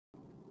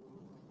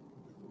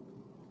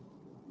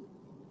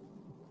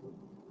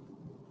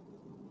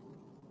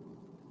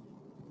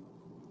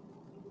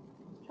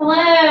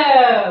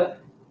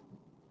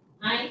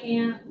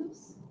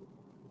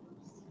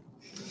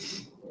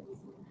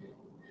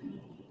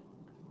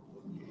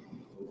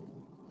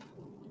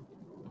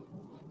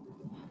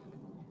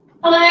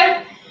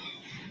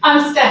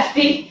I'm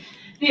Stephanie,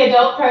 the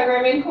Adult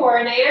Programming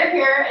Coordinator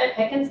here at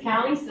Pickens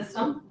County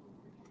System.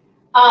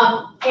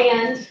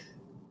 And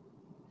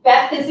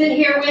Beth is in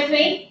here with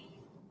me.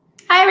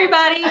 Hi,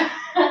 everybody.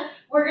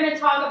 We're going to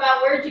talk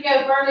about Where'd You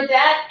Go,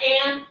 Bernadette,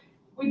 and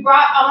we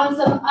brought on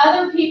some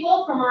other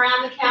people from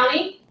around the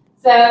county.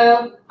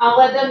 So I'll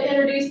let them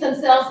introduce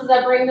themselves as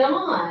I bring them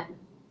on.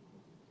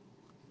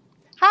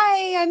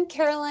 Hi, I'm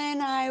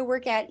Carolyn. I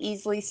work at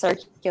Easily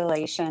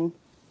Circulation.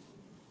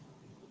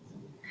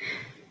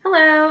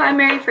 Hello, I'm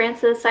Mary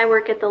Frances. I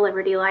work at the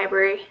Liberty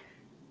Library.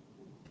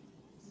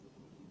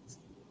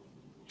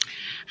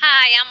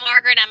 Hi, I'm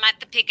Margaret. I'm at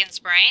the Pickens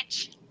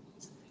branch.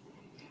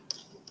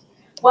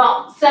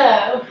 Well,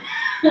 so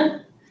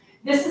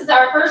this is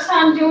our first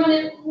time doing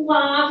it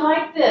live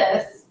like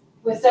this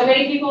with so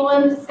many people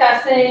and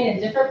discussing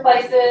in different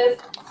places.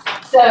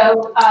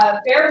 So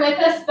bear with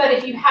us, but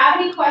if you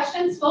have any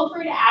questions, feel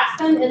free to ask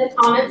them in the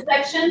comments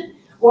section,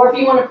 or if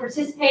you want to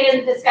participate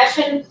in the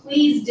discussion,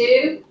 please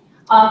do.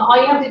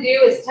 All you have to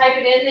do is type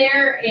it in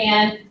there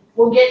and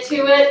we'll get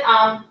to it.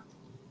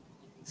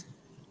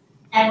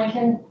 And we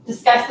can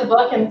discuss the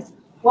book and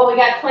what we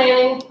got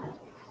planning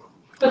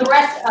for the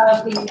rest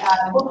of the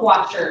Book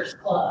Watchers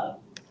Club.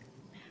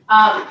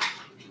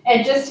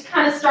 And just to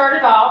kind of start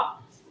it off,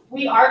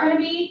 we are going to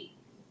be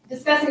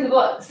discussing the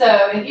book.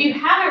 So if you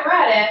haven't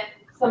read it,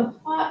 some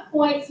plot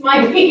points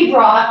might be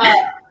brought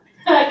up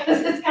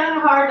because it's kind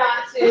of hard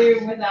not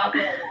to without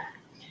doing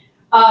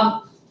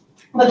that.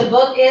 But the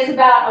book is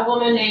about a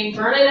woman named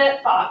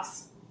Bernadette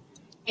Fox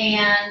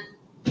and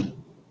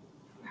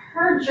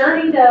her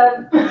journey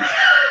to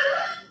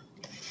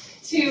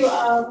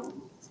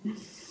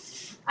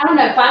I don't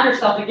know, find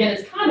herself again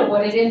is kind of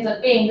what it ends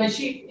up being. But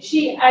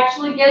she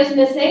actually goes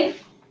missing,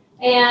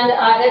 and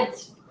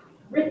it's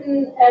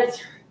written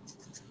as.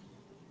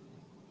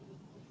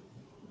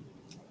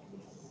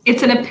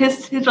 It's an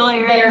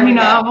epistolary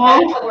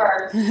novel. That's the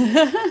word.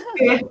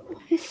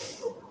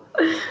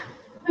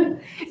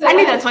 So I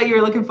knew that's what you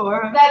were looking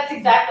for. That's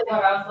exactly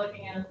what I was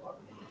looking at for.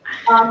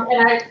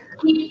 And I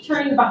keep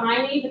turning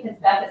behind me because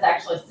Beth is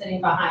actually sitting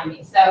behind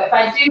me. So if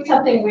I do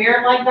something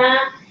weird like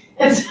that,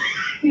 it's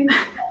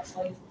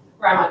actually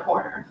around my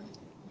corner.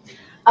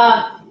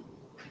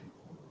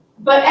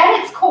 But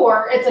at its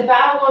core, it's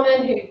about a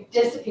woman who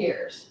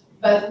disappears,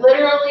 both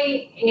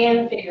literally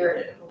and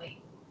figuratively.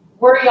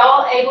 Were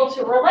y'all able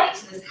to relate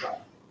to this book?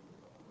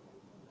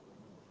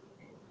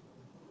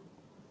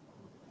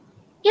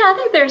 Yeah, I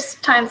think there's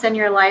times in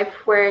your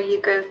life where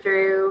you go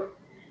through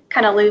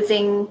kind of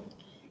losing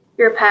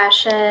your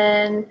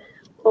passion,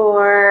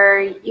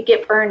 or you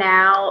get burnt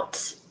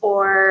out,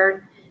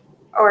 or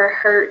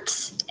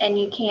hurt, and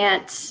you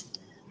can't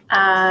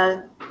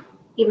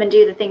even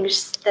do the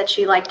things that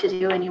you like to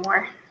do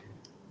anymore.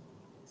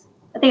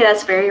 I think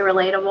that's very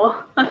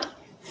relatable.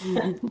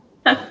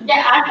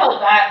 Yeah, I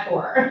felt bad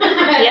for her.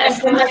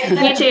 Yes,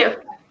 me too.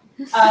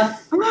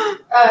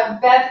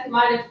 Beth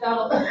might have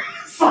felt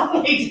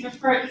slightly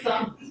different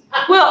sometimes.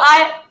 Well,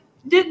 I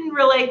didn't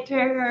relate to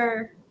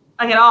her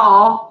at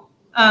all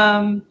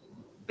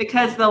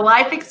because the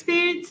life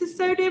experience is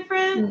so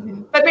different.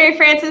 Mm-hmm. But Mary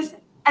Frances,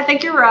 I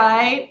think you're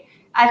right.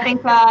 I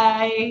think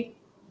I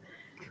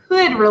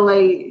could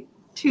relate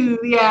to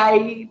the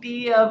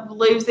idea of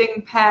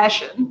losing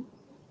passion.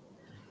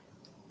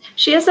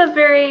 She is a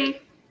very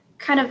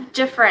kind of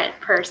different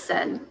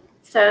person.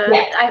 So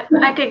yeah.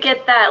 I could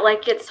get that.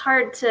 Like, it's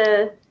hard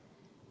to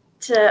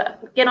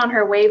get on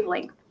her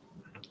wavelength.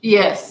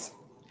 Yes.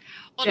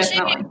 Well,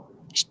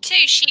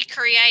 too, she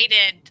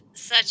created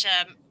such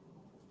a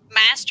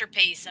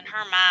masterpiece in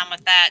her mind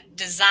with that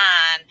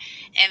design,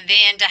 and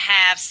then to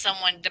have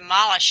someone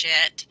demolish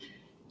it,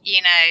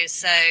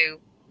 so.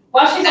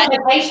 While she's on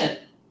vacation.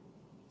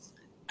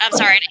 I'm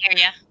sorry, I didn't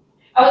hear you.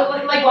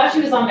 Oh, like while she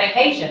was on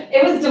vacation.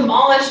 It was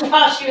demolished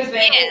while she was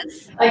vacation.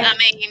 Yes. Like, I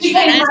mean, she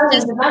came home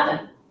into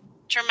nothing.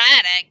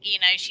 Traumatic,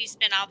 she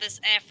spent all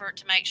this effort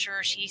to make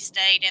sure she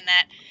stayed in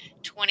that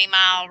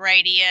 20-mile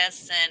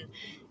radius and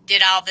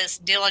did all this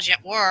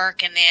diligent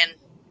work, and then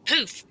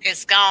poof,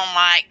 it's gone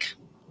like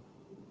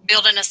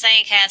building a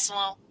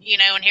sandcastle,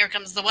 and here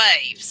comes the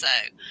wave. So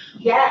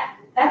yeah,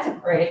 that's a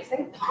great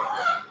example.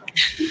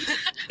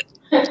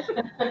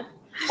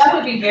 That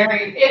would be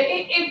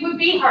it would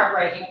be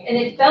heartbreaking, and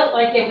it felt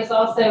like it was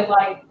also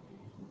like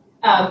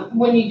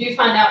when you do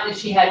find out that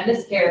she had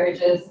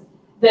miscarriages,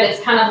 that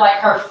it's kind of like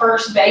her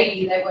first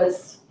baby that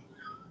was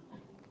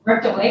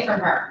ripped away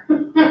from her,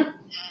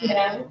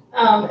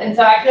 and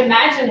so I can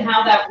imagine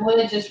how that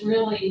would just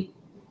really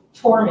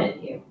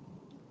torment you.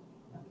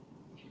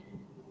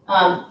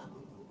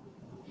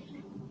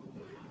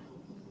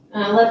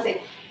 Let's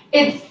see.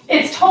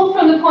 It's told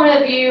from the point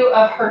of view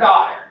of her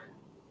daughter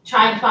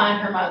trying to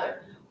find her mother.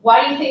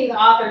 Why do you think the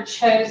author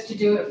chose to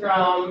do it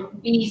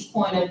from Bee's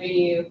point of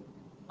view,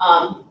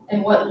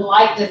 and what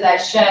light does that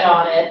shed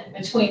on it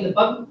between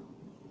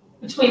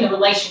the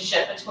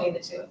relationship between the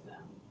two of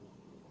them?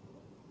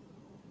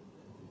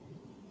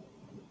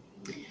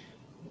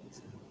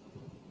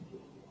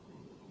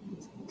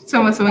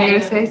 Someone's going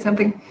to say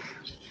something.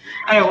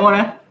 I don't want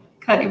to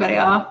cut anybody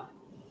off.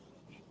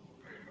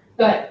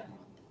 Go ahead.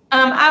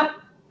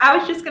 I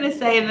was just going to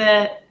say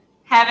that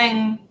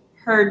having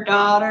her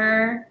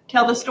daughter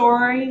tell the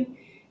story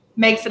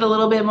makes it a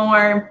little bit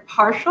more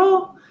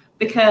impartial,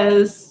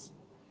 because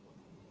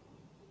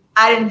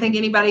I didn't think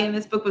anybody in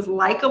this book was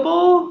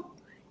likable,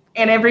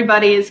 and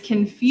everybody is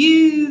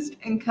confused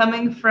and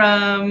coming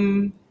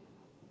from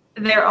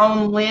their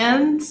own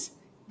lens,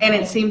 and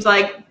it seems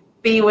like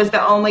B was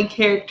the only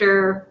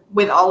character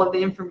with all of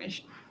the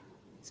information.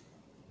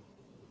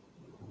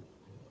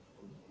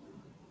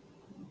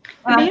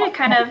 It made it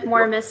kind of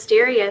more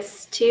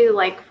mysterious too,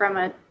 like from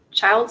a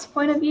child's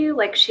point of view.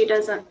 Like she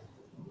doesn't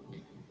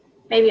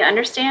maybe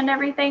understand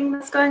everything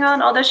that's going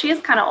on, although she is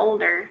kind of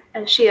older.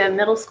 Is she a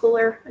middle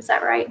schooler? Is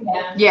that right?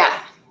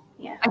 Yeah.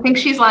 Yeah. I think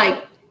she's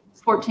like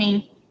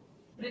 14.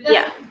 But it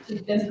doesn't,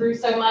 she's been through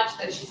so much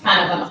that she's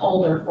kind of an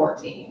older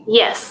 14.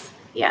 Yes.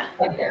 Yeah.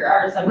 Like there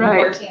are some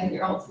Right.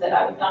 14-year-olds that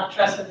I would not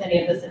trust with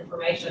any of this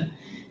information.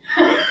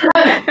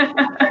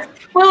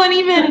 Well, and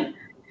even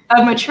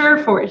a mature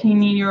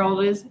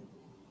 14-year-old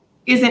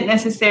isn't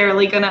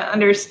necessarily going to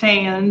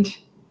understand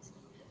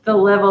the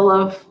level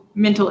of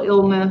mental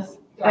illness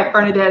that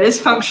Bernadette is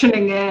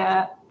functioning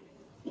at.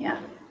 Yeah.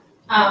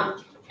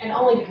 And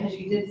only because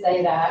you did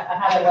say that, I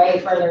had it way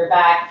further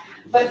back.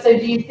 But so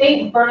do you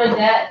think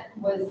Bernadette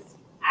was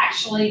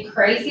actually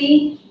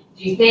crazy?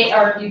 Do you think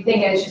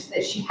it's just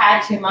that she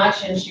had too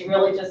much and she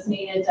really just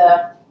needed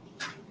to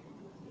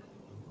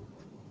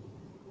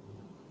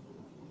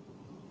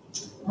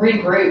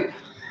regroup?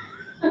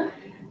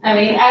 I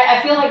mean,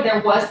 I feel like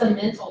there was some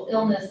mental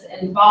illness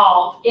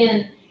involved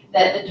in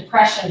that. The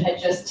depression had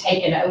just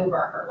taken over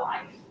her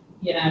life,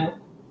 you know?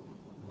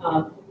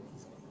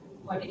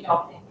 What do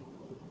y'all think?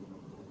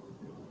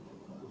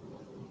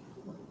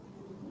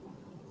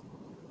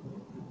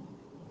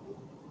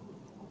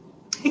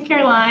 Hey,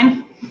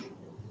 Caroline.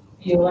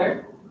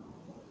 Bueller.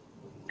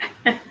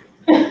 All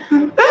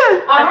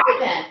right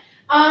then.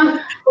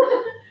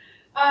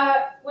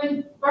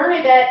 When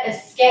Bernadette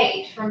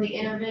escaped from the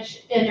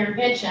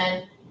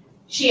intervention,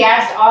 she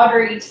asked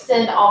Audrey to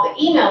send all the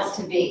emails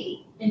to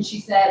B. And she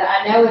said,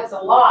 I know it's a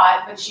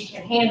lot, but she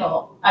can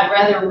handle. I'd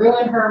rather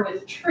ruin her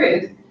with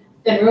truth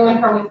than ruin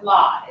her with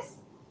lies.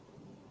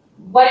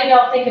 What did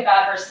y'all think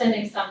about her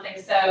sending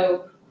something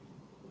so,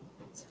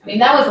 I mean,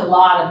 that was a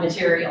lot of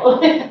material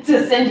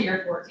to send to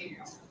your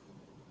 14-year-old.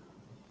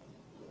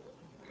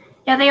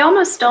 Yeah, they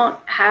almost don't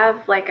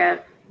have like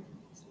a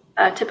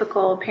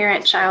typical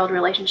parent-child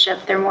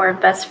relationship. They're more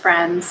of best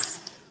friends.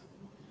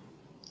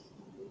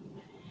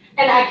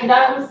 And I could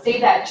almost see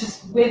that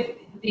just with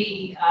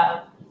the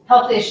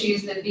health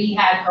issues that B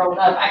had growing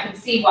up. I could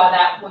see why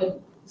that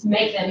would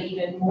make them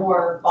even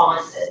more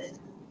bonded,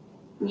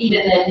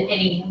 even than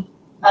any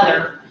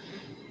other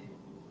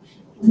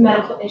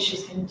medical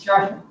issues can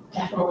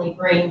definitely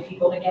bring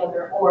people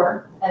together,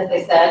 or, as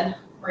they said,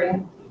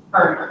 bring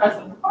her and her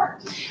husband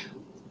apart.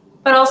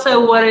 But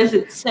also, what does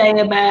it say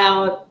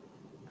about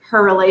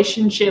her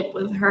relationship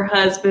with her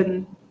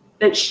husband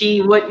that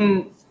she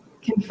wouldn't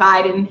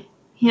confide in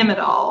him at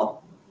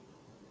all?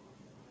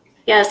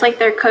 Yeah, it's like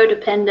they're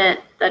codependent,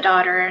 the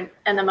daughter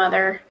and the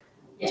mother,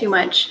 too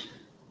much.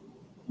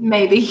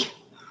 Maybe.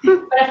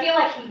 But I feel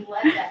like he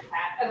let that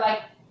happen.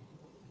 Like,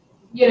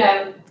 you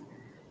know.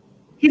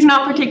 He's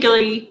not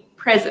particularly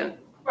present.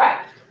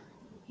 Right.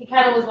 He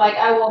kind of was like,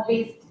 I will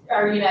be,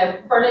 or, you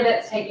know,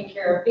 Bernadette's taking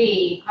care of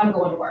B, I'm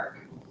going to work.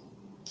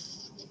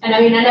 And I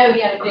mean, I know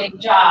he had a big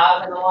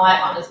job and a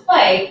lot on his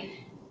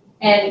plate,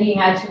 and he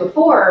had to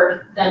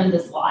afford them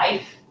this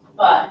life,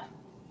 but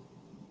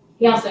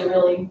he also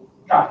really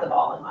dropped the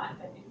ball, in my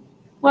opinion.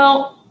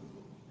 Well,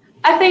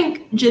 I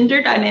think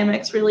gender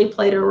dynamics really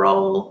played a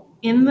role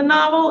in the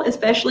novel,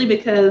 especially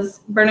because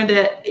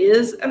Bernadette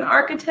is an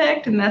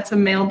architect, and that's a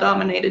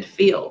male-dominated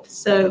field.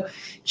 So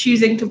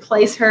choosing to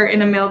place her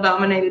in a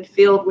male-dominated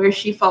field where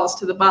she falls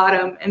to the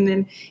bottom and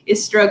then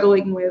is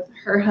struggling with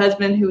her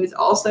husband, who is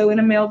also in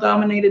a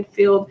male-dominated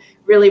field,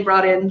 really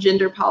brought in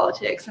gender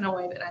politics in a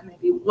way that I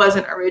maybe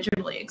wasn't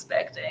originally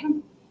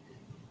expecting.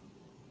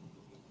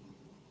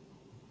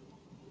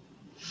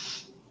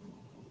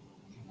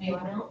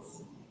 Anyone else?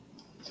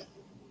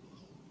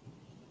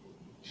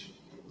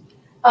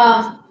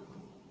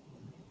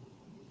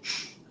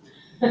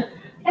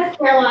 Guess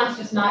Caroline's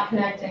just not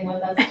connecting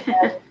with us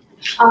today.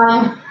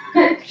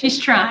 She's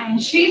trying.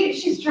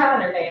 She's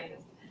trying her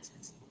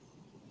damnedest.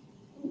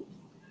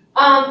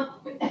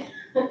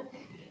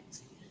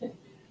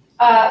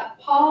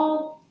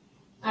 Paul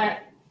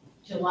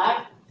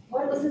Gillette,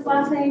 what was his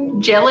last name?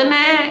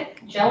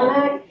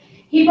 Jelinek.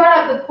 He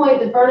brought up the point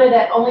that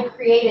Bernadette only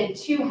created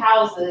 2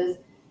 houses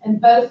and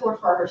both were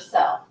for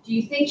herself. Do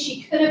you think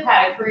she could have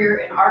had a career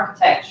in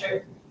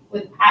architecture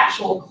with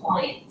actual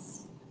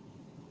clients?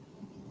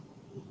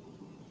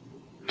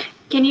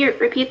 Can you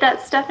repeat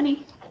that,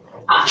 Stephanie?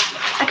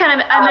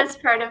 I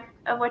missed part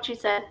of what you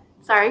said.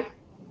 Sorry.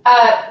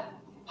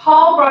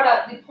 Paul brought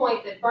up the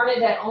point that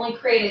Bernadette only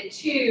created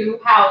 2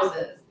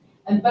 houses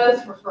and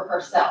both were for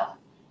herself.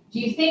 Do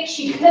you think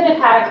she could have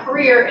had a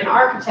career in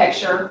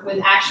architecture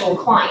with actual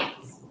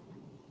clients?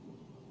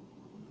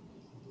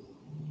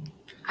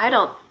 I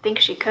don't think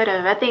she could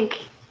have. I think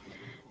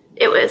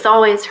it was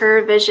always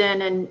her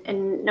vision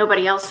and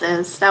nobody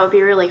else's. That would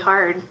be really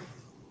hard.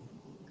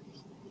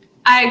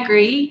 I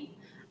agree.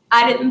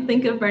 I didn't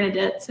think of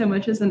Bernadette so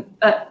much as an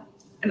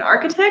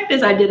architect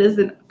as I did as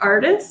an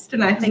artist,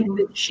 and I think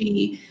that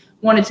she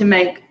wanted to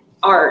make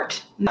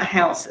art, not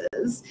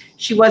houses.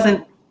 She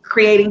wasn't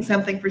creating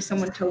something for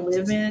someone to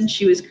live in.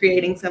 She was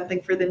creating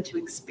something for them to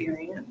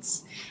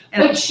experience.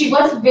 And But she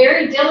was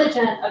very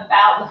diligent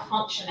about the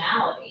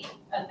functionality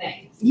of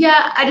things.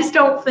 yeah, I just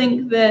don't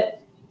think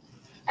that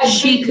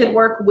she could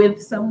work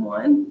with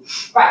someone.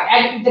 Right,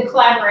 and the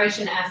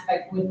collaboration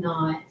aspect would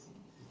not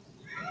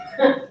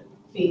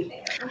be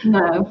there.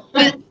 No.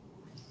 But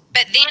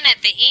then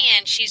at the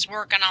end, she's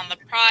working on the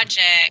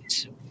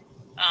project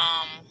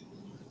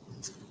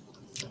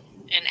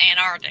in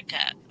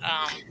Antarctica.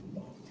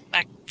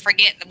 I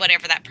forget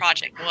whatever that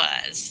project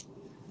was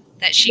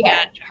that she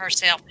got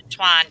herself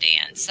entwined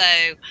in. So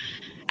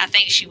I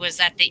think she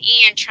was at the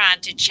end trying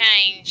to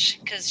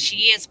change because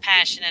she is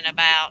passionate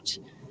about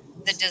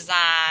the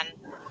design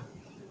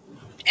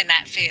in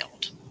that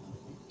field.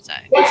 So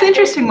It's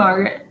interesting,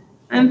 Margaret.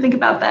 I didn't think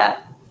about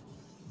that.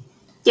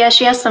 Yeah,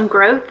 she has some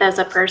growth as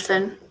a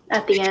person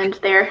at the end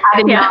there. I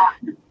did not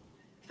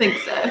think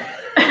so.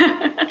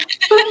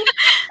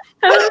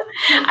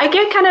 I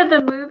get kind of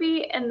the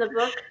movie and the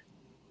book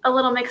a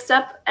little mixed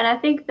up, and I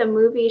think the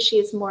movie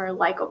she's more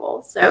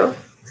likable. So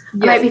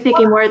I might be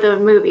thinking more of the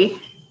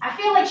movie. I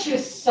feel like she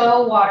was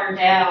so watered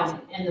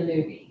down in the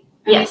movie.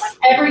 I mean, Yes. like,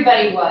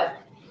 everybody was.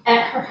 And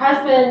her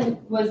husband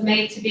was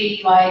made to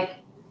be like,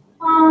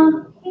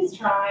 oh, he's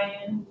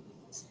trying.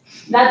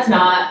 That's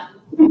not.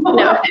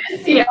 No.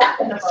 See that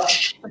in the book.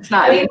 That's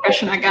not the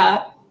impression I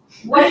got.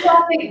 What do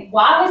y'all think?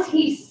 Why was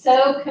he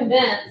so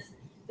convinced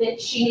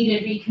that she needed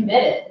to be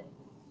committed?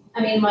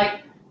 I mean,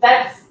 like,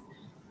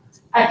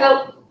 I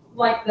felt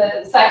like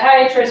the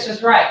psychiatrist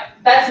was right.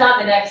 That's not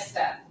the next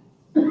step.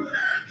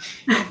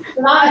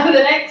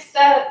 The next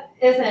step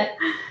isn't,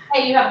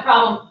 hey, you have a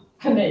problem,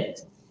 committed.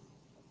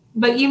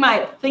 But you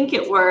might think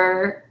it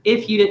were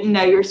if you didn't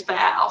know your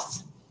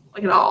spouse,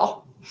 like at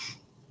all.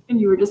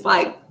 And you were just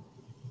like,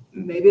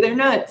 maybe they're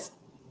nuts.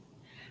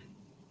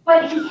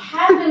 But he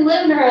had been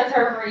living with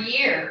her for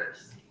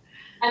years.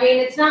 I mean,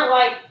 it's not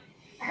like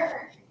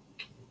her.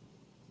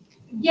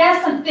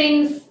 Yes, some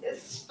things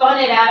spun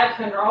it out of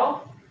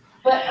control,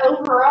 but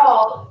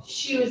overall,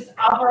 she was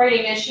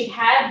operating as she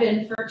had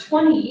been for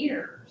 20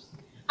 years.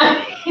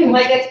 I mean,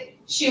 like,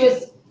 she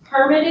was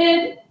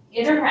permitted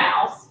in her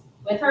house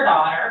with her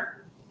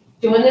daughter,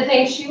 doing the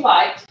things she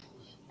liked,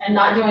 and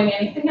not doing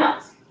anything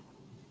else.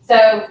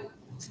 So,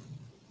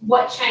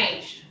 what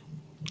changed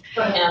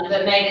for him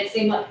that made it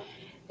seem like?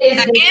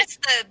 I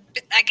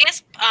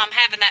guess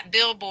having that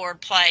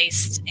billboard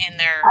placed in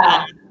their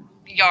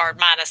yard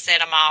might have set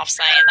them off,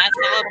 saying that's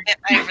a little bit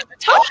over the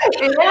top.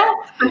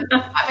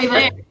 I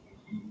mean,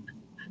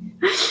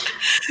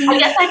 I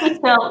guess I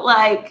just felt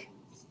like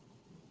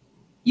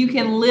you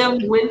can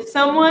live with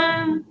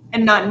someone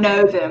and not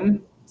know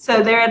them.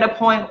 So they're at a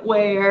point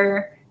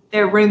where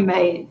they're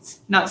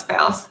roommates, not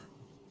spouse.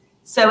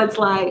 So it's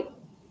like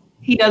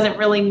he doesn't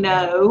really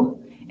know.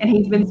 And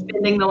he's been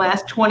spending the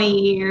last 20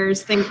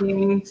 years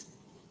thinking,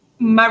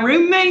 my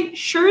roommate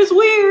sure is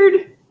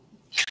weird.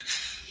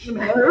 You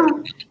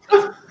know?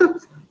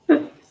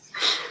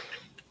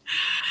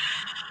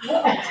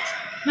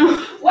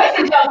 What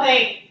did y'all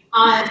think,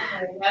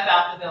 honestly,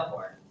 about the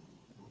billboard?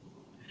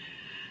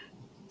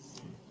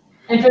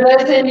 And for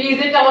those of you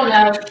that don't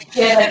know,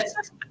 she had an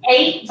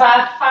 8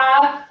 by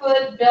 5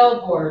 foot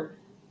billboard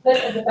put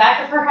at the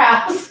back of her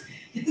house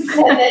that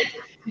said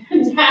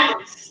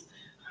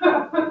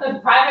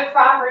that private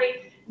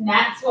property,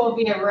 Nats will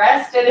be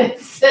arrested and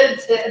sent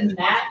to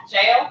Nat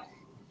jail.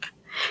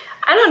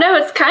 I don't know.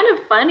 It's kind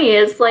of funny.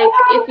 It's like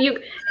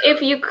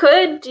if you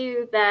could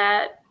do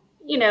that,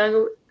 you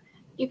know,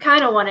 you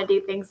kind of want to do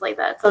things like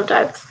that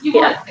sometimes. You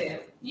want to.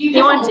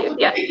 You want to,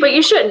 yeah, but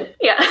you shouldn't.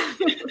 Yeah.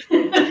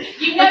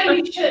 You know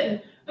you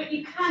shouldn't, but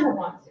you kind of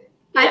want to.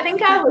 I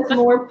think I was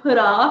more put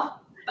off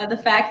by the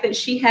fact that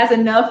she has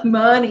enough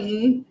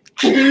money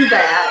to do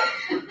that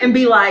and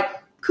be like,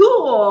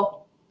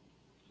 cool.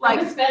 Like,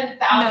 I would spend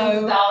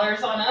thousands of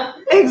dollars on a.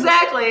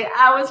 Exactly.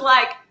 I was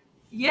like,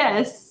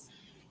 yes,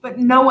 but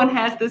no one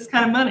has this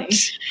kind of money.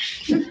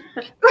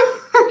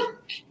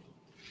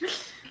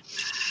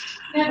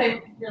 Yeah,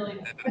 they really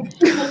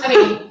do.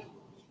 I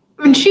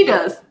mean, she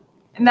does.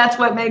 And that's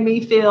what made me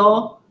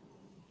feel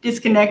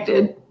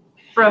disconnected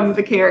from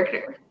the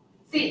character.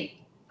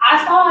 See,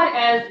 I saw it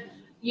as,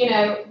 you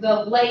know,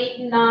 the late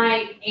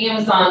night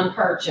Amazon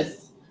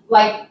purchase.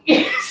 Like,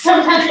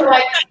 sometimes you're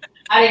like,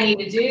 I didn't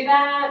need to do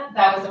that.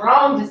 That was the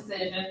wrong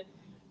decision.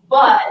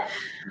 But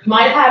you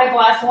might have had a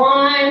glass of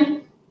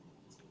wine,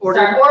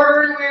 start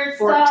ordering weird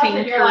stuff, 14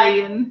 and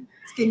Korean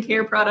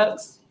skincare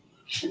products.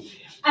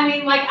 I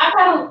mean, like, I've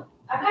got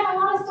a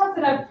lot of stuff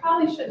that I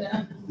probably shouldn't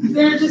have.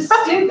 They're just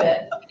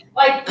stupid.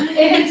 Like,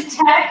 if it's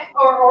tech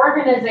or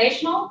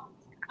organizational,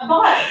 I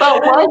bought it.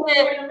 But was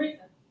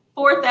it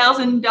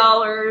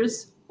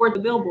 $4,000 worth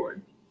of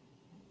billboard?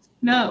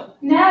 No.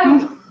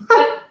 No,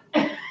 but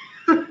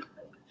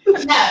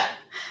no.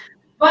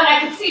 But I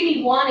could see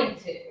me wanting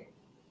to.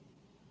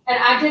 And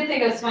I did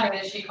think it was funny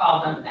that she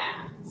called them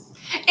that.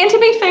 And to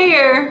be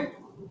fair,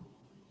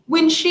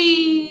 when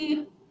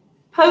she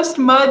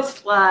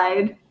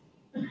post-mudslide,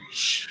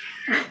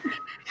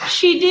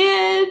 she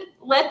did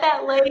let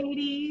that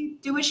lady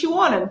do what she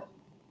wanted.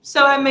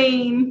 So, I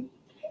mean...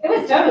 It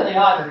was totally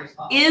Audrey's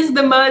fault. Is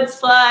the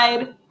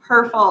mudslide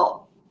her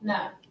fault?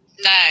 No.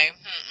 No.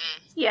 Mm-mm.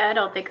 Yeah, I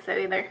don't think so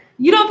either.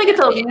 You don't think it's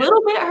a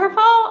little bit her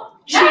fault?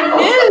 She No.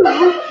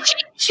 knew. She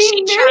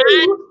She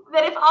knew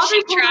that if Audrey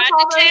she pulled tried off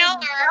all to tell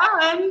those her.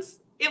 guns,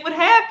 it would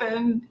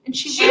happen. And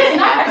she She was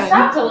not going to happen.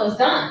 stop till it was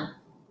done.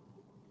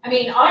 I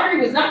mean,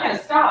 Audrey was not going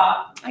to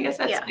stop. I guess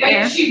that's Yeah.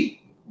 fair. Like,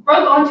 she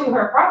broke onto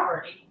her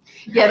property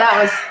Yeah,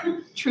 that was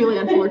truly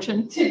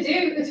unfortunate.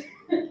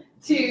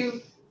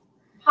 to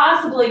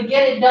possibly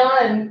get it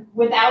done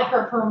without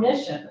her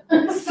permission.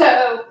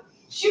 So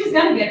she was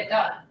going to get it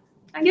done.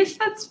 I guess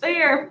that's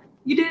fair.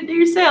 You did it to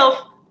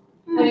yourself.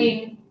 I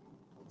mean,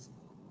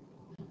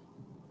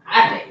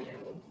 I think.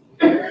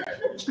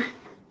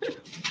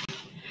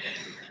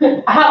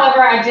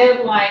 However, I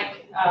did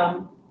like,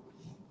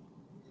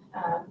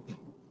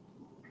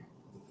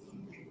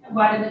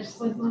 why did it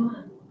just leave my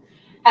mind?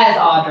 As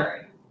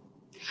Audrey.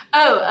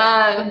 Oh,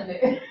 In the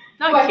movie.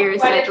 not What- Kira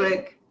what did-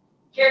 Sedgwick.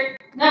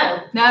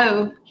 No,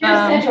 No.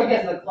 Kira Sedgwick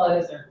is the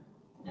closer.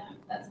 No,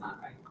 that's not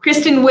right.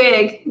 Kristen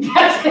Wiig.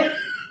 That's it.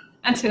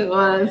 That's who it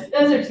was.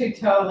 Those are two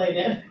totally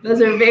different.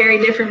 Those are very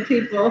different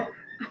people.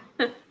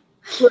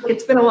 Look,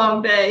 it's been a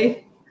long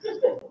day.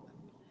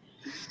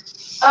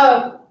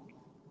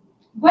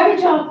 What did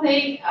y'all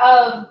think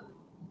of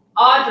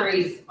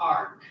Audrey's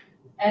arc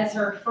as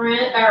her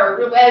friend,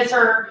 or as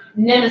her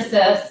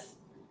nemesis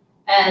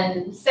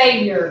and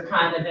savior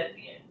kind of at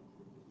the end?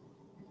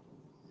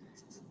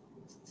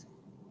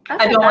 I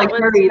thought don't that like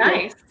was her either.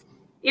 nice.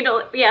 You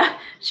know, yeah,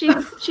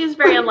 she's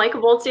very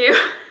unlikable too.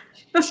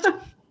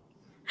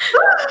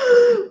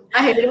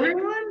 I hate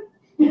everyone.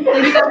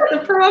 Maybe that's the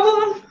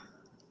problem.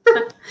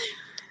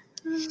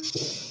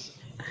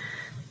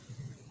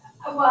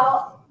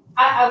 Well,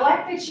 I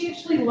like that she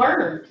actually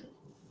learned.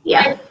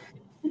 Yeah.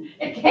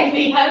 It gave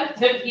me hope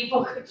that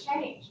people could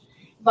change.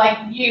 Like,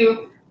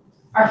 you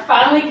are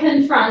finally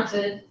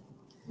confronted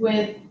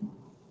with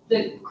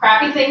the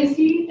crappy things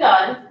you've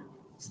done,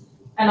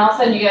 and all of a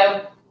sudden you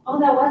go, oh,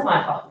 that was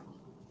my fault.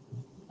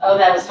 Oh,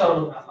 that was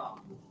totally my fault.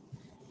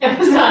 It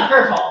was not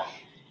her fault.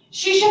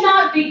 She should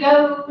not be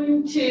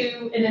going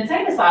to an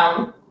insane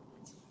asylum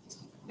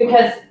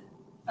because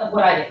of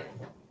what I did.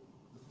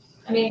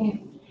 I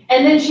mean,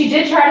 and then she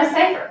did try to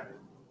save her.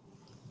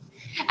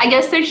 I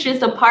guess there's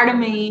just a part of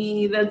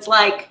me that's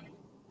like,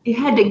 it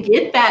had to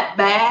get that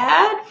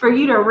bad for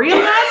you to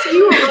realize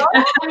you were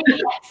wrong.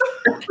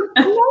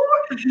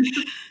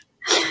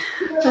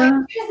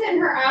 She was in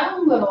her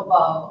own little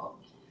bubble.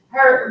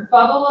 Her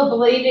bubble of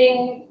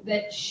believing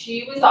that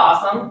she was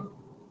awesome.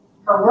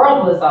 Her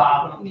world was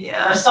awesome. Her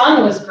Yeah.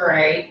 son was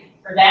great.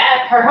 Her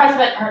dad, her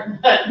husband,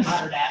 not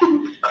her dad.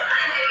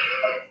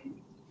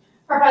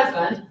 Her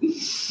husband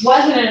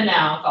wasn't an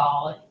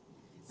alcoholic.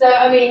 So,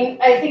 I mean,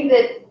 I think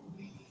that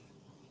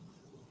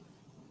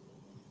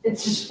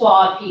it's just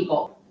flawed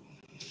people,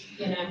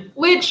 you know?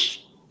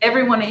 Which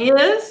everyone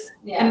is.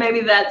 Yeah. And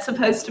maybe that's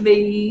supposed to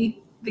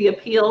be the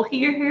appeal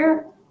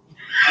here.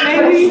 But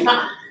Maybe. it's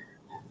not.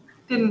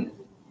 Didn't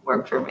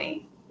work for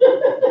me.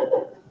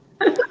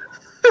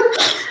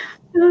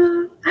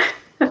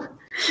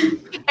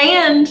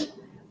 And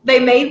they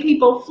made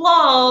people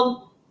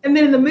flawed, and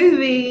then in the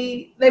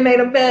movie, they made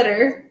them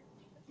better.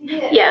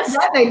 Yeah. Yes.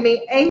 That made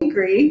me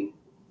angry,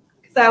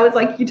 because I was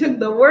like, you took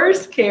the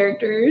worst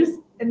characters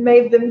and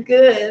made them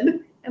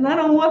good, and I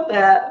don't want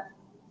that.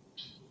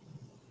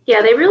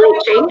 Yeah, they really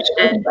changed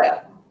it.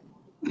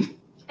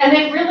 And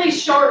they really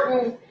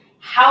shortened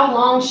how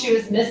long she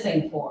was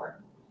missing for.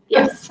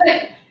 Yes.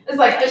 It's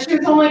like she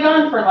was only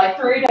gone for like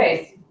 3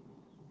 days.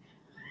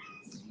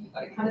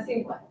 It kind of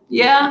seemed like.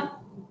 Yeah,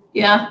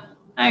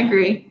 I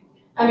agree.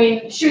 I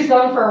mean, she was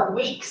gone for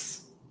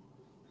weeks.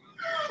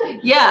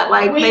 Yeah,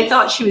 like they Weeks,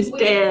 thought she was weeks.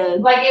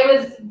 dead. Like it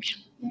was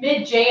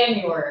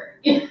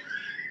mid-January.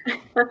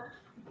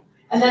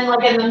 And then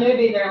like in the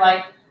movie, they're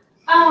like,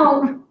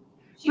 oh.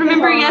 she was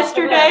Remember on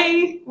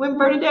yesterday when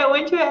Bernadette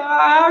went to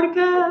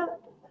Antarctica?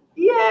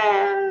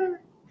 Yeah.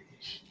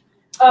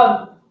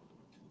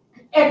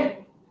 And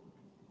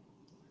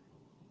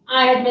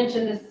I had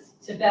mentioned this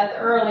to Beth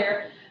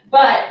earlier,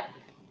 but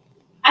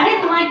I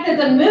didn't like that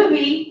the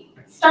movie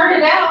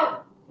started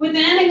out with the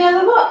ending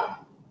of the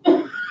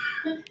book.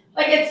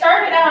 Like it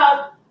started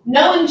out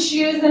knowing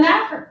she was in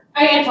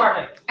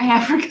Antarctica.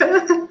 Africa.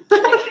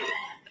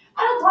 I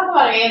don't talk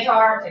about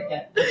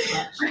Antarctica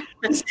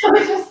much. So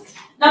it's just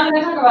not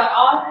going to talk about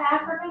all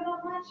Africa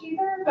that much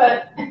either,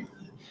 but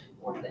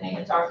more than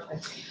Antarctica.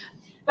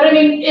 But I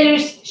mean,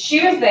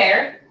 she was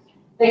there.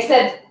 They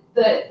said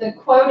the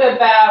quote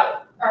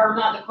about, or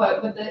not the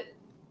quote, but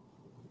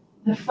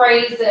the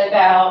phrase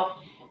about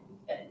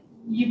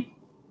you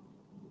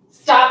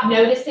stop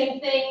noticing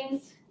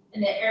things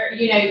and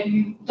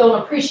you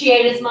don't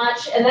appreciate as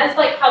much. And that's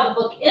like how the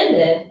book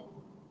ended,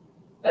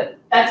 but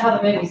that's how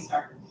the movie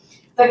started.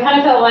 So I kind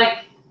of felt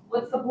like,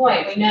 what's the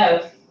point? We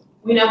know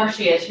where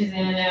she is. She's in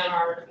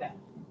Antarctica.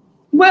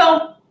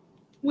 Well,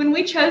 when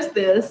we chose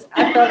this,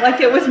 I felt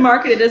like it was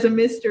marketed as a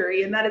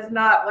mystery, and that is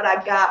not what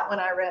I got when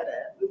I read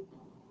it.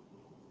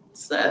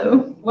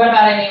 So, what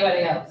about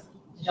anybody else?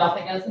 Did y'all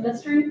think it was a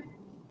mystery?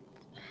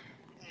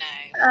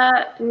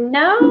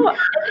 No.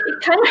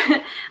 It kind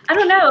of, I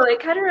don't know. It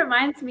kind of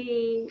reminds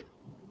me.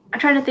 I'm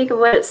trying to think of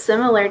what it's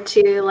similar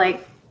to,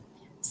 like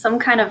some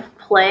kind of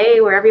play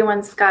where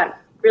everyone's got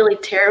really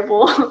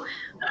terrible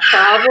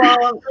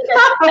problems.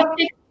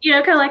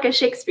 Kind of like a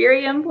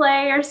Shakespearean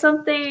play or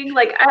something.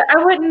 Like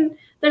I wouldn't.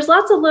 There's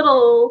lots of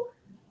little,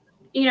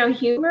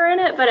 humor in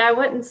it, but I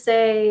wouldn't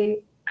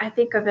say I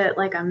think of it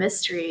like a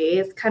mystery.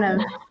 It's kind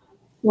of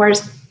more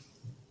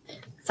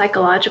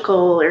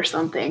psychological or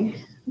something.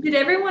 Did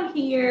everyone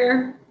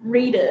here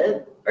read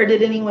it, or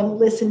did anyone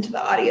listen to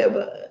the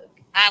audiobook?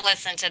 I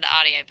listened to the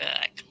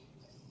audiobook.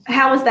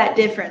 How was that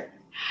different?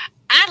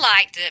 I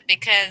liked it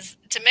because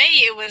to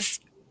me it was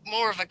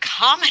more of a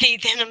comedy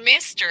than a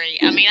mystery.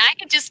 I mean, I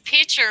could just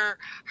picture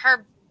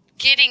her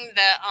getting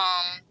the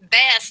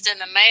vest in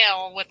the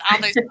mail with all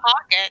those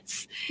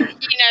pockets,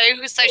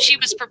 so she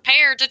was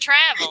prepared to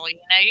travel.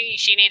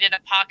 She needed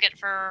a pocket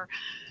for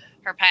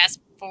her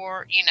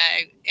passport,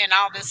 and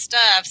all this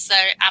stuff. So,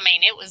 I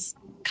mean, it was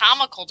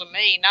comical to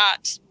me,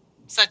 not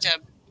such a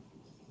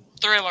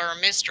thriller or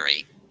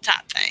mystery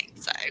type thing.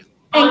 So,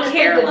 and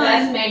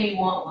Caroline made me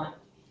want one.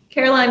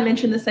 Caroline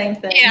mentioned the same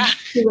thing. Yeah.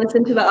 She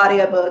listened to the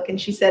audiobook and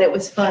she said it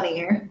was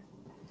funnier.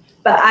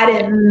 But I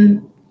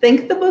didn't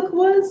think the book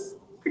was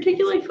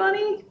particularly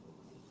funny.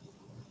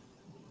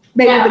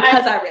 Maybe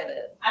because I read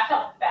it. I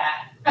felt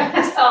bad.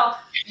 I saw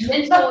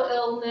mental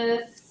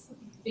illness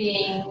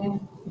being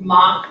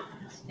mocked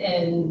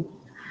and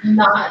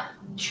not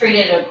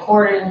treated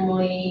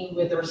accordingly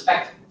with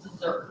respect to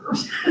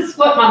deserves. That's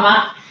what my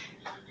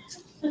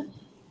mind.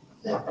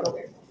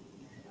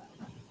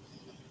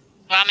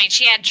 Well, I mean,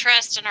 she had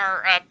trust in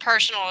her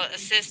personal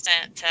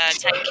assistant to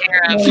take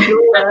care of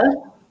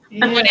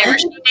whatever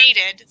she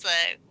needed. So,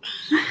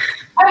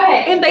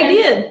 okay, and they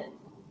did.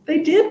 They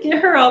did get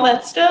her all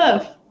that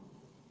stuff.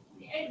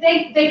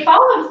 They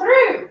followed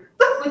through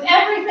with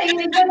everything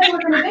they said they were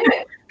going to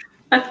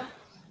do.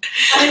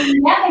 I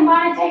mean, yeah, they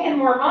might have taken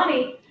more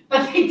money,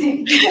 but they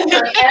did give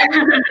her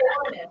everything they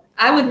wanted.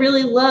 I would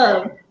really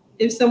love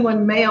if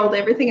someone mailed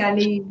everything I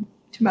need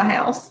to my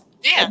house.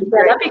 yeah.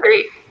 That'd be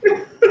great.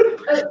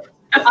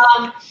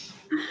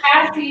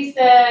 Cassie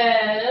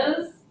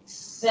says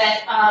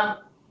that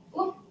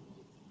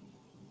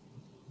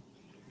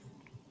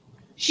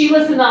she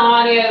listened to the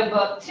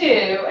audiobook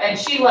too, and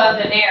she loved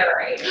the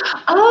narrator.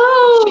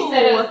 Oh, She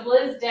said it was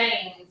Liz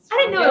Danes. I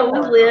didn't know it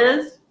was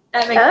Liz.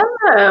 That makes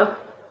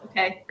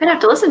okay. Gonna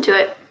have to listen to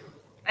it.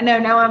 I know.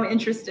 Now I'm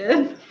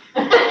interested.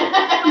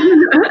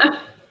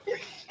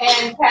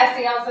 And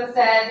Cassie also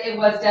said it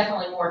was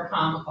definitely more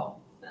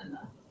comical than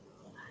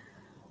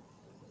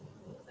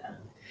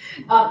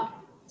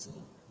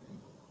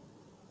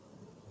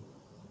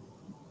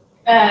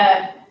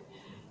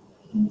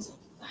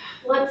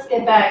let's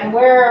get back.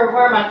 Where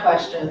are my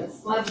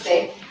questions? Let's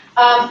see.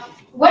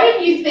 What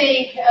did you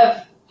think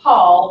of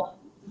Paul,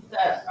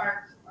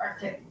 our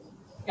Arctic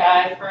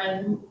guy,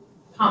 friend,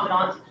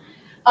 confidant?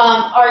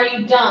 Are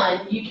you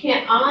done? You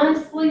can't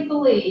honestly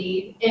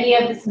believe any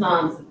of this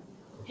nonsense.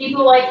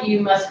 People like you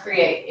must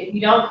create. If you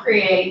don't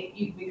create,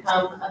 you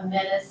become a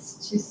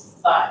menace to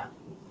society.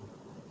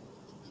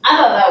 I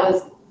thought that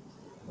was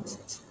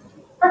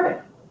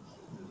perfect.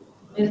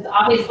 It's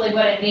obviously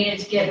what it needed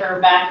to get her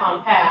back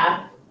on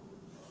path.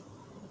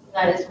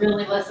 That is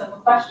really less of a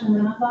question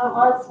than I thought it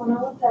was when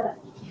I looked at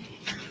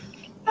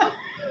it.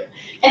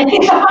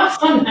 Any thoughts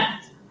on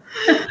that?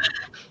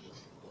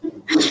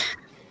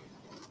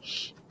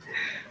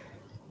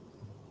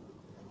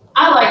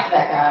 I liked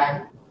that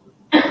guy.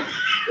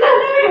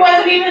 He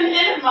wasn't even in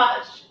it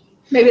much.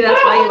 Maybe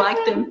that's why you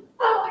liked him.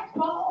 I like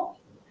Paul.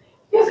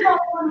 He's not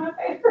one of my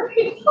favorite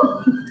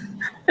people.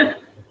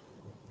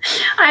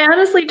 I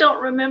honestly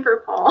don't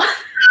remember Paul.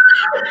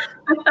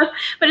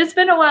 But it's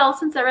been a while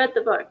since I read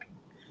the book.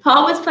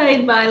 Paul was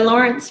played by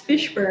Lawrence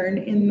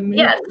Fishburne in the movie.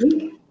 Yes.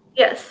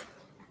 Yes.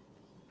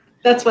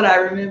 That's what I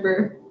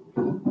remember.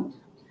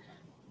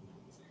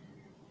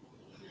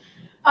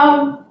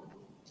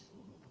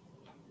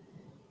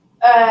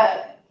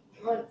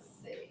 Let's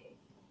see.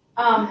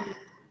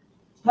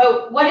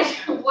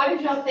 What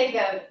did y'all think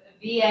of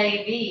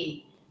VAV,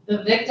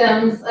 the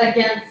Victims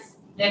Against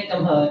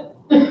Victimhood?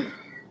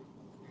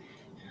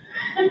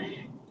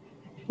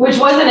 Which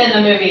wasn't in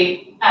the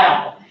movie at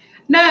all.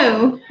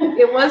 No,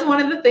 it was one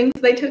of the things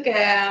they took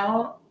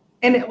out,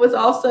 and it was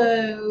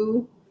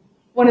also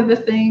one of the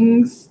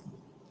things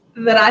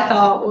that I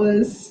thought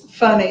was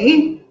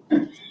funny.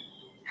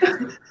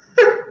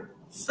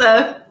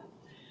 So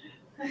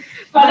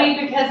funny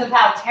because of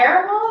how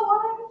terrible it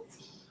was?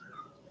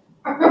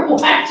 Or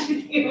why did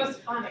you think it was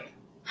funny?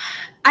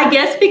 I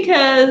guess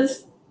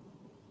because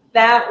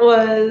that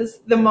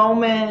was the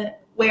moment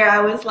where I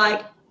was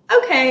like,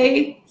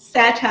 okay,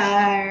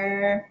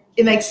 satire,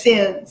 it makes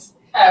sense.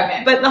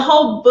 Okay. But the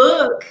whole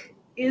book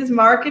is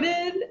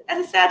marketed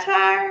as a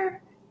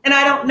satire, and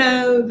I don't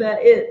know that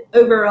it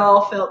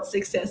overall felt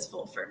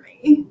successful for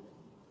me.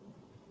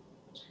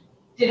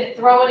 Did it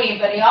throw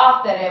anybody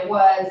off that it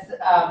was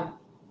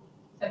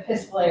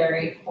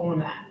epistolary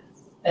format?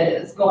 That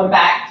is going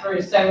back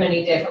through so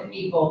many different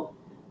people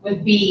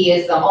with B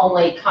as the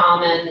only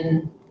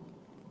common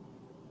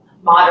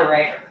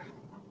moderator.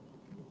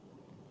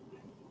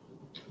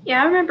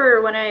 Yeah, I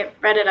remember when I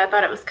read it, I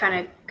thought it was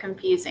kind of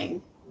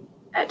confusing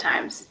at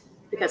times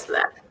because of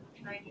that.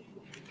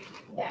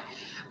 Yeah.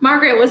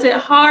 Margaret, was it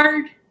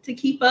hard to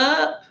keep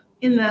up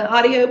in the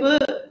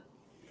audiobook?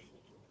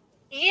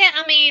 Yeah,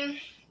 I mean,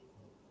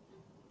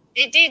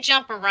 it did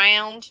jump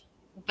around,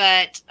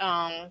 but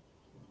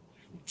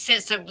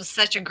since it was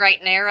such a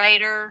great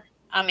narrator,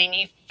 I mean,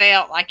 you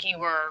felt like you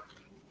were,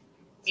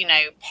 you know,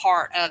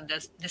 part of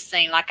the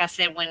scene. Like I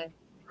said, when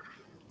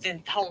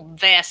the whole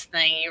vest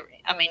thing,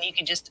 I mean, you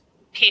could just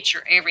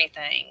picture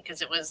everything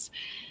because it was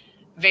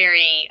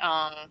very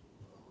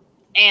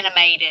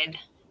animated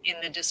in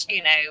the just,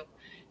 you know,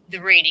 the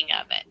reading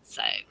of it.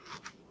 So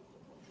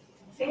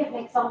See, it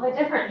makes all the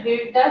difference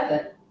who does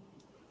it.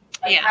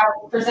 Like yeah. how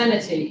it's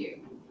presented to you.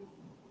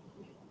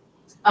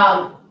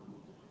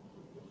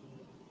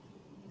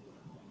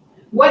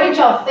 What did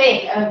y'all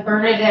think of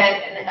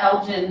Bernadette and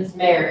Elgin's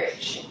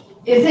marriage?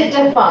 Is it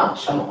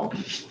dysfunctional?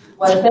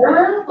 Was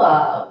there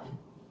love?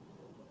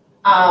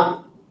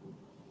 How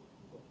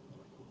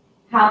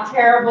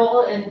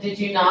terrible, and did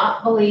you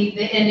not believe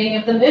the ending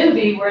of the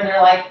movie where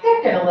they're like,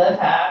 they're gonna live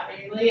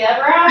happily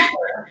ever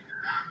after?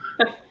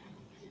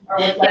 Or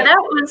was Yeah,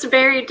 that was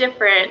very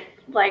different.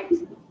 Like,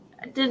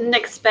 I didn't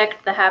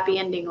expect the happy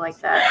ending like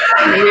that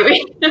in the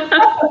movie.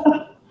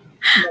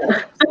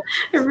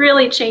 It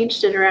really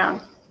changed it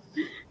around.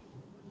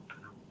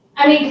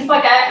 I mean, because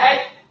like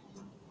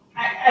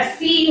I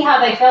see how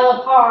they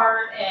fell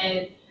apart,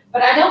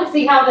 but I don't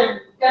see how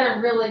they're gonna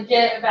really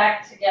get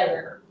back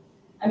together.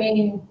 I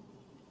mean,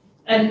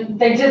 and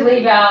they did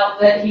leave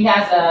out that he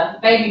has a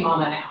baby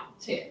mama now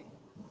too.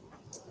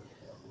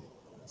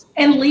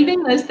 And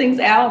leaving those things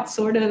out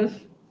sort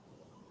of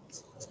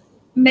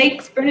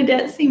makes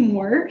Bernadette seem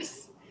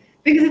worse,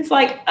 because it's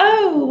like,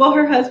 oh, well,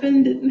 her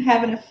husband didn't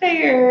have an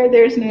affair,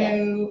 there's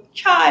no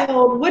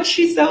child, what's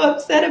she so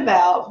upset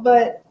about?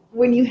 But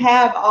when you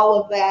have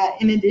all of that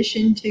in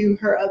addition to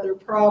her other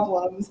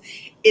problems,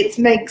 it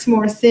makes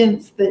more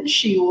sense that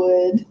she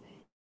would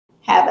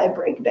have a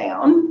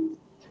breakdown.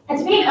 And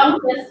to be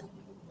honest,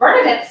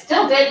 Bernadette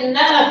still didn't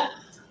know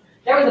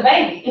there was a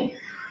baby.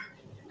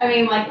 I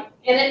mean, like,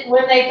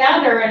 when they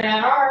found her in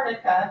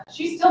Antarctica,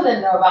 she still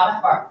didn't know about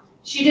that part.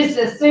 She just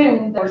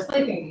assumed they were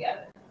sleeping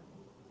together.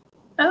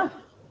 Oh.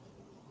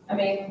 I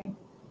mean,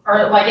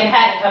 or like it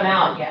hadn't come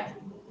out yet.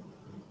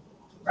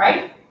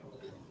 Right?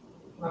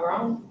 Am I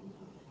wrong?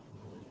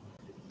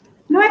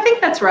 No, I think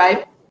that's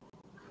right.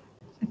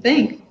 I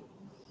think.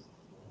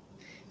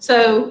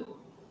 So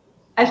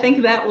I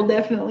think that will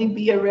definitely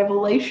be a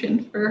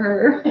revelation for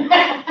her.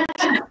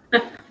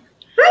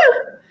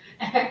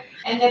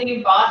 And then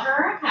you bought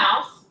her a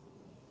house.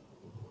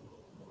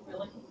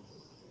 Really?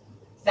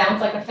 Sounds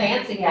like a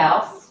fancy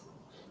house.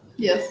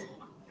 Yes.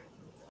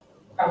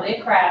 Probably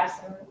a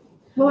craftsman,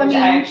 Well, which I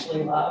I mean,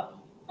 actually love.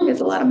 he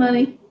has a lot of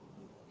money.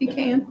 He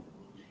can.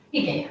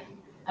 He can.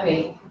 I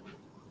mean,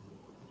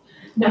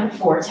 number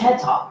 4, TED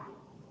Talk.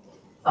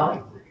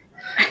 Sorry.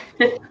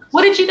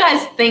 What did you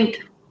guys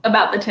think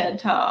about the TED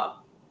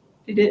Talk?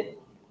 Did it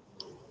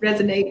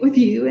resonate with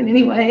you in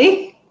any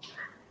way?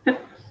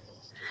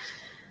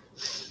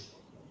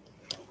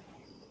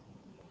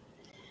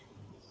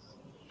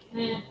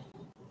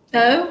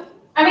 No?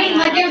 I mean,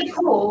 like, it was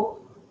cool.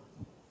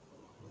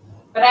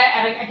 But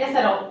I guess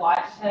I don't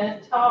watch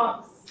TED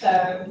Talks,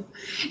 so.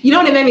 You know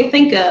what it made me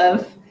think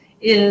of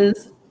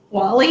is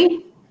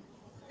WALL-E,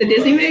 the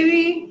Disney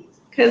movie,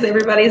 because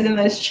everybody's in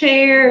those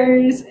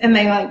chairs and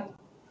they like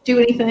do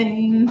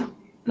anything.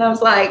 And I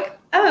was like,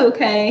 oh,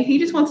 okay, he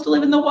just wants to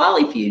live in the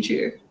WALL-E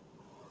future.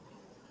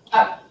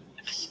 Oh.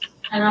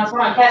 And I was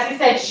wrong. Cassie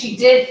said she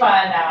did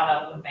find out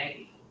of the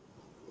baby.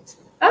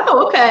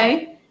 Oh,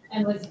 okay.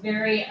 And was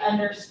very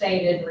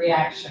understated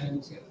reaction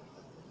to it.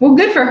 Well,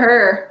 good for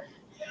her.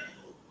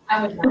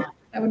 I would not.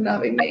 That would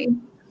not be me.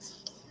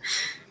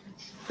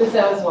 Because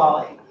that was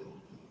Wally.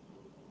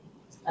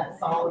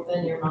 That's all that's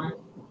in your mind.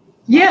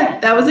 Yeah,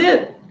 that was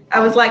it. I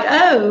was like,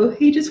 oh,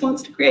 he just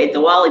wants to create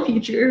the WALL-E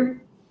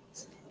future.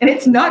 And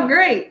it's not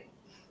great.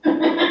 But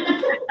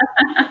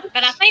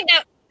I think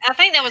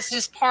that was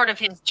just part of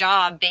his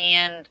job,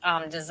 being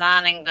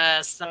designing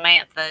the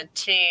Samantha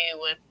 2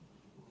 with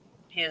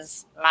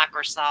his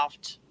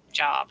Microsoft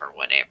job or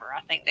whatever. I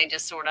think they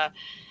just sort of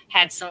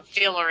had some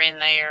filler in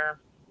there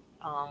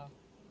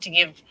to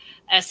give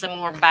us some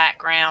more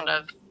background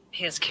of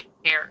his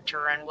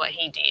character and what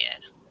he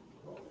did.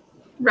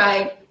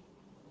 Right.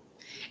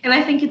 And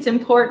I think it's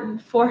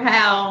important for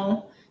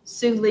how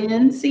Sue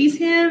Lynn sees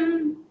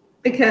him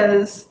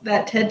because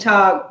that TED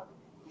Talk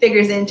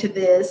figures into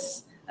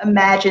this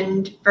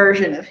imagined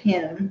version of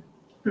him.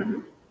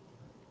 Mhm.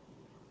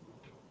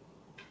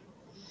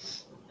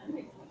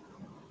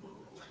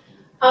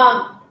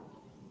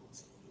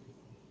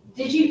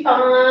 Did you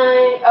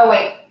find, oh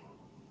wait,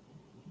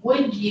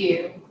 would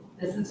you,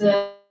 this is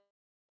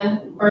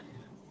or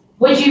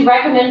would you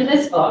recommend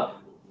this book?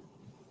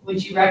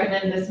 Would you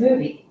recommend this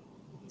movie?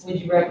 Would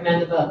you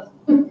recommend the book?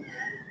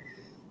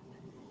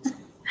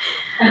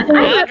 I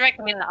would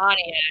recommend the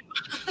audio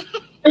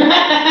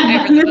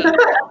over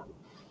the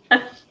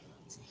book.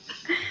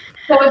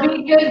 So it would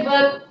be a good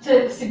book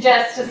to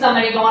suggest to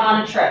somebody going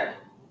on a trip.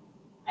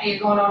 Hey, you're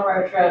going on a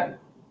road trip.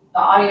 The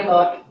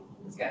audiobook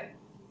is good.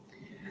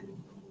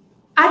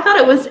 I thought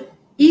it was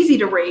easy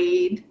to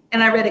read,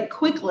 and I read it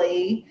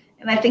quickly,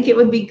 and I think it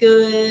would be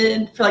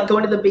good for like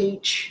going to the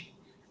beach.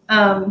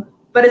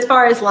 But as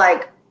far as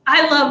like,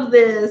 I love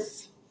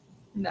this,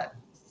 no.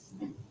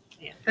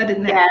 Yeah. That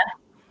didn't Yeah, happen.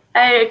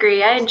 I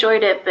agree. I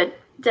enjoyed it, but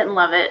didn't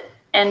love it.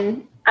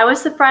 And I was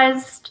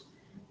surprised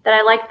that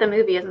I liked the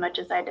movie as much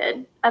as I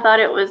did. I thought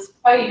it was,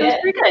 Oh, you it was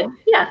did? pretty good.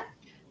 Yeah.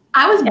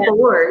 I was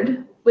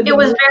bored with It the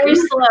was movie. very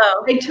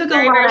slow. They took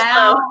very, a very lot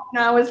out, slow.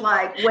 and I was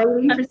like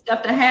waiting for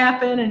stuff to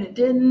happen, and it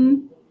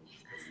didn't.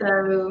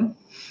 So,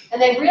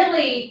 And they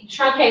really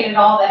truncated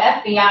all the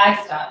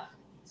FBI stuff.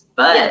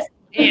 but Yes.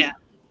 Yeah.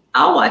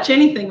 I'll watch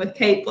anything with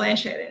Cate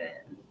Blanchett in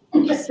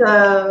it.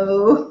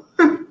 So,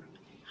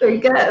 there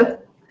you go.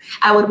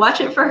 I would watch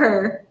it for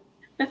her.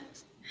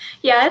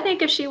 Yeah, I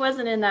think if she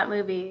wasn't in that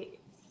movie,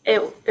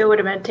 it would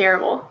have been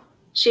terrible.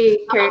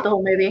 She carried the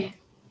whole movie.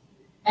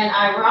 And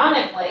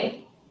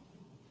ironically,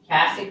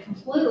 Cassie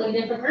completely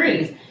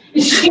disagrees.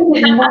 She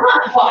did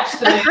not watch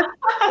the movie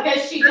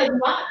because she did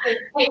not think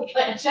Cate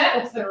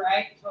Blanchett was the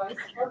right choice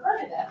for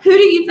Bernadette. Who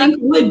do you think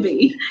would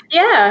be?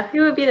 Yeah,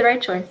 who would be the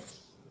right choice?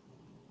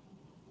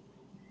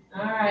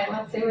 All right,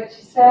 let's see what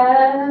she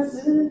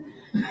says.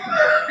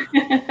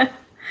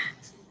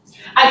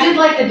 I did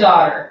like the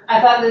daughter. I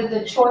thought that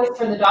the choice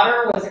for the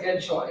daughter was a good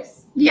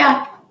choice.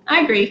 Yeah, I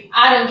agree.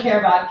 I don't care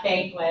about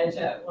Cate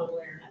Blanchett one way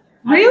or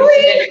another.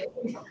 Really?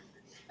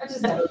 I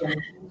just never did.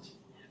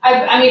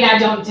 I mean, I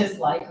don't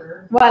dislike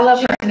her. Well, I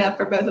love her enough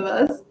for both of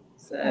us.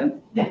 So,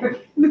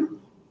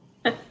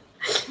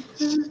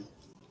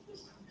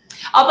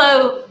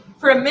 although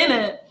for a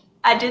minute,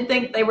 I did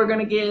think they were going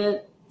to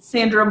get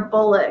Sandra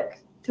Bullock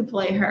to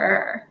play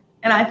her,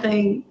 and I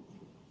think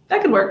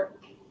that could work.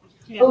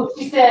 Oh,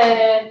 she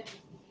said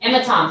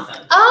Emma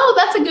Thompson. Oh,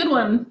 that's a good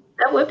one.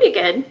 That would be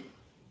good.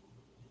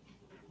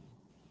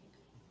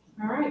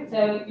 All right,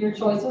 so your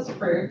choice was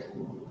approved.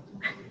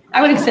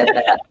 I would accept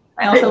that.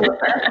 I also love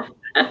her.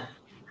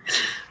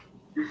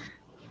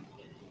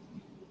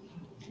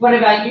 What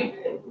about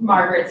you,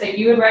 Margaret? So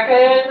you would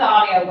recommend the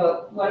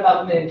audiobook. What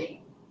about the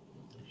movie?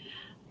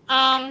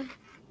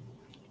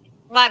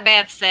 Like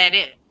Beth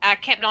said, I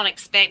kept on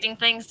expecting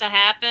things to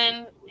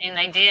happen, and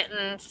they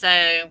didn't.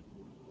 So,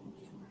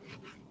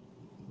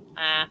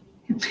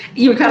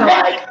 You were kind of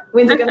like,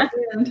 when's it going to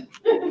end?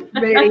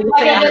 Ready to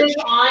Like if sandwich.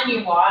 it's on,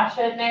 you watch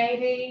it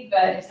maybe,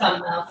 but if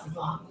something else is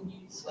on, then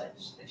you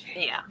switch the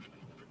channel. yeah.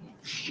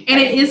 And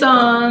it is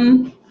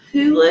on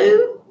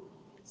Hulu,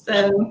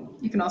 so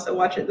you can also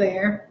watch it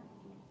there.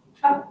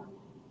 Oh.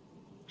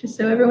 Just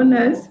so everyone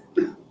knows,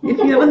 if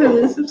you have a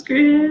Hulu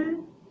subscription.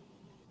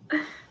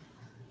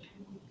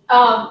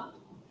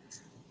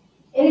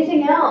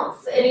 Anything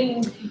else?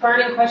 Any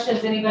burning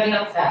questions anybody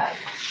else has?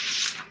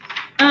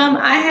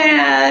 I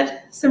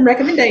had some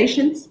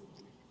recommendations.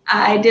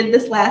 I did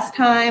this last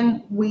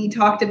time. We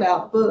talked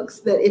about books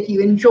that if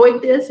you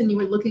enjoyed this and you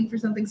were looking for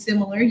something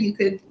similar, you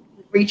could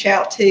reach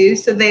out to.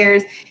 So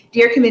there's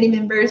Dear Committee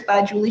Members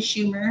by Julie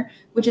Schumer,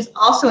 which is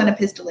also an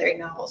epistolary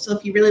novel. So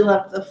if you really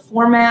loved the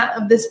format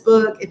of this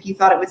book, if you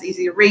thought it was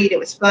easy to read, it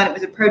was fun, it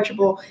was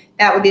approachable,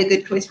 that would be a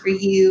good choice for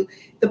you.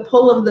 The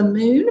Pull of the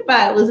Moon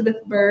by Elizabeth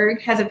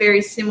Berg has a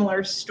very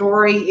similar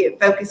story.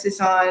 It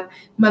focuses on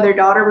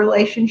mother-daughter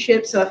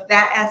relationships. So if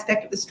that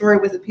aspect of the story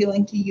was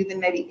appealing to you, then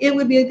maybe it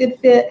would be a good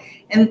fit.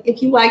 And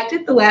if you liked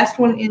it, the last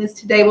one is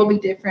Today Will Be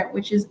Different,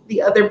 which is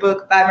the other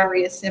book by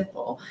Maria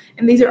Semple.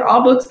 And these are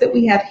all books that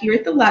we have here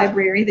at the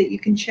library that you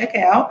can check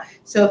out.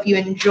 So if you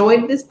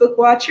enjoyed this, Book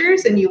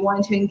Watchers, and you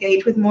wanted to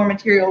engage with more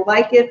material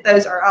like it,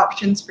 those are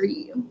options for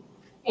you.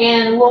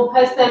 And we'll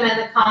post them in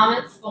the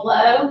comments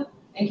below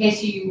in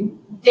case you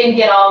didn't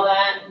get all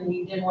that and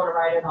you didn't want to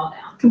write it all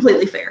down.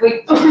 Completely fair.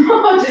 We'll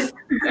post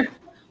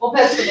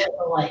it in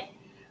the link.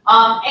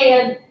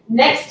 And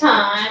next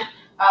time,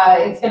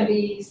 it's going to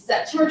be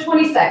September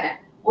 22nd.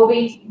 We'll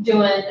be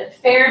doing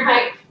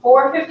Fahrenheit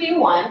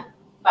 451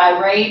 by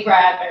Ray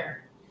Bradbury.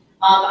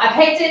 I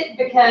picked it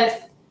because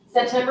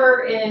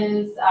September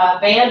is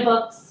banned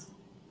books,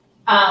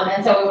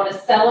 and so we want to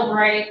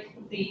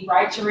celebrate the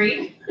right to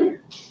read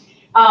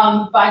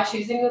by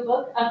choosing a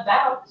book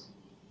about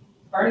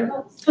burning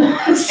books. And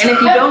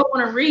if you don't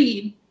want to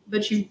read,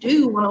 but you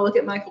do want to look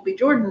at Michael B.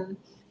 Jordan,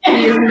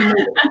 he is in the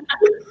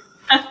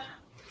movie.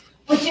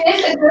 Which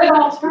is a good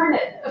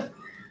alternative.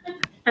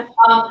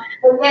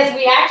 But yes,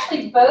 we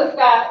actually both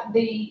got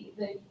the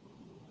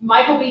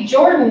Michael B.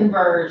 Jordan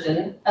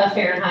version of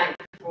Fahrenheit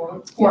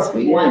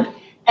 451,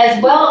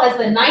 as well as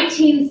the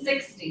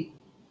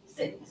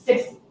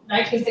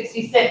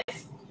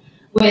 1966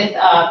 with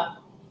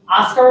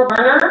Oscar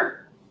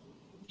Werner,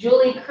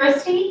 Julie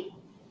Christie,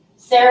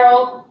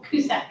 Sarah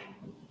Cusack.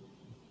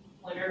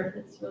 Wonder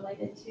if it's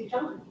related to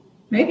John.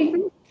 Maybe.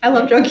 I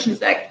love John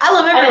Cusack. I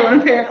love everyone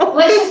apparently.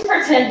 Let's just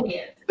pretend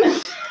he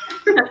is.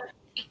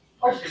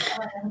 Or she's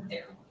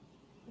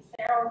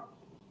Sarah.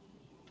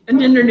 A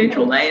gender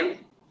neutral name.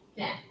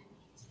 Yeah.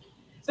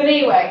 But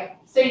anyway,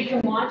 so you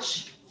can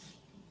watch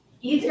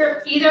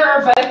either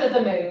or both of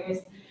the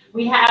movies.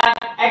 We have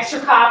extra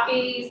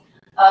copies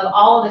of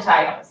all of the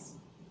titles.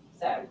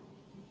 So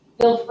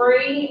feel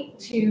free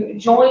to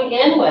join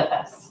in with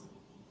us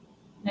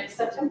next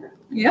September.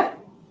 Yep.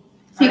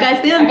 See you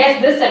guys then. I guess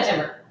this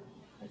September.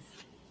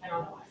 I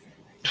don't know why.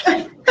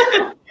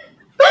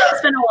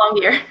 It's been a long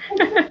year.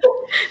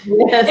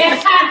 Yes.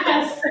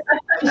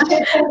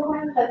 It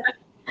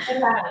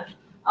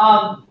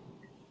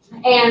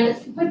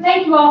has. But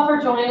thank you all for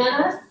joining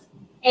us,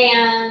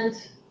 and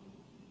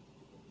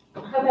I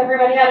hope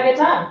everybody had a good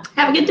time.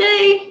 Have a good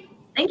day.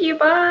 Thank you.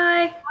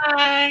 Bye.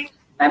 Bye.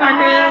 Bye,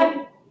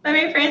 Margaret. Bye,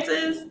 Mary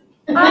Frances.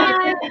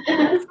 Bye. See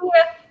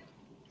ya.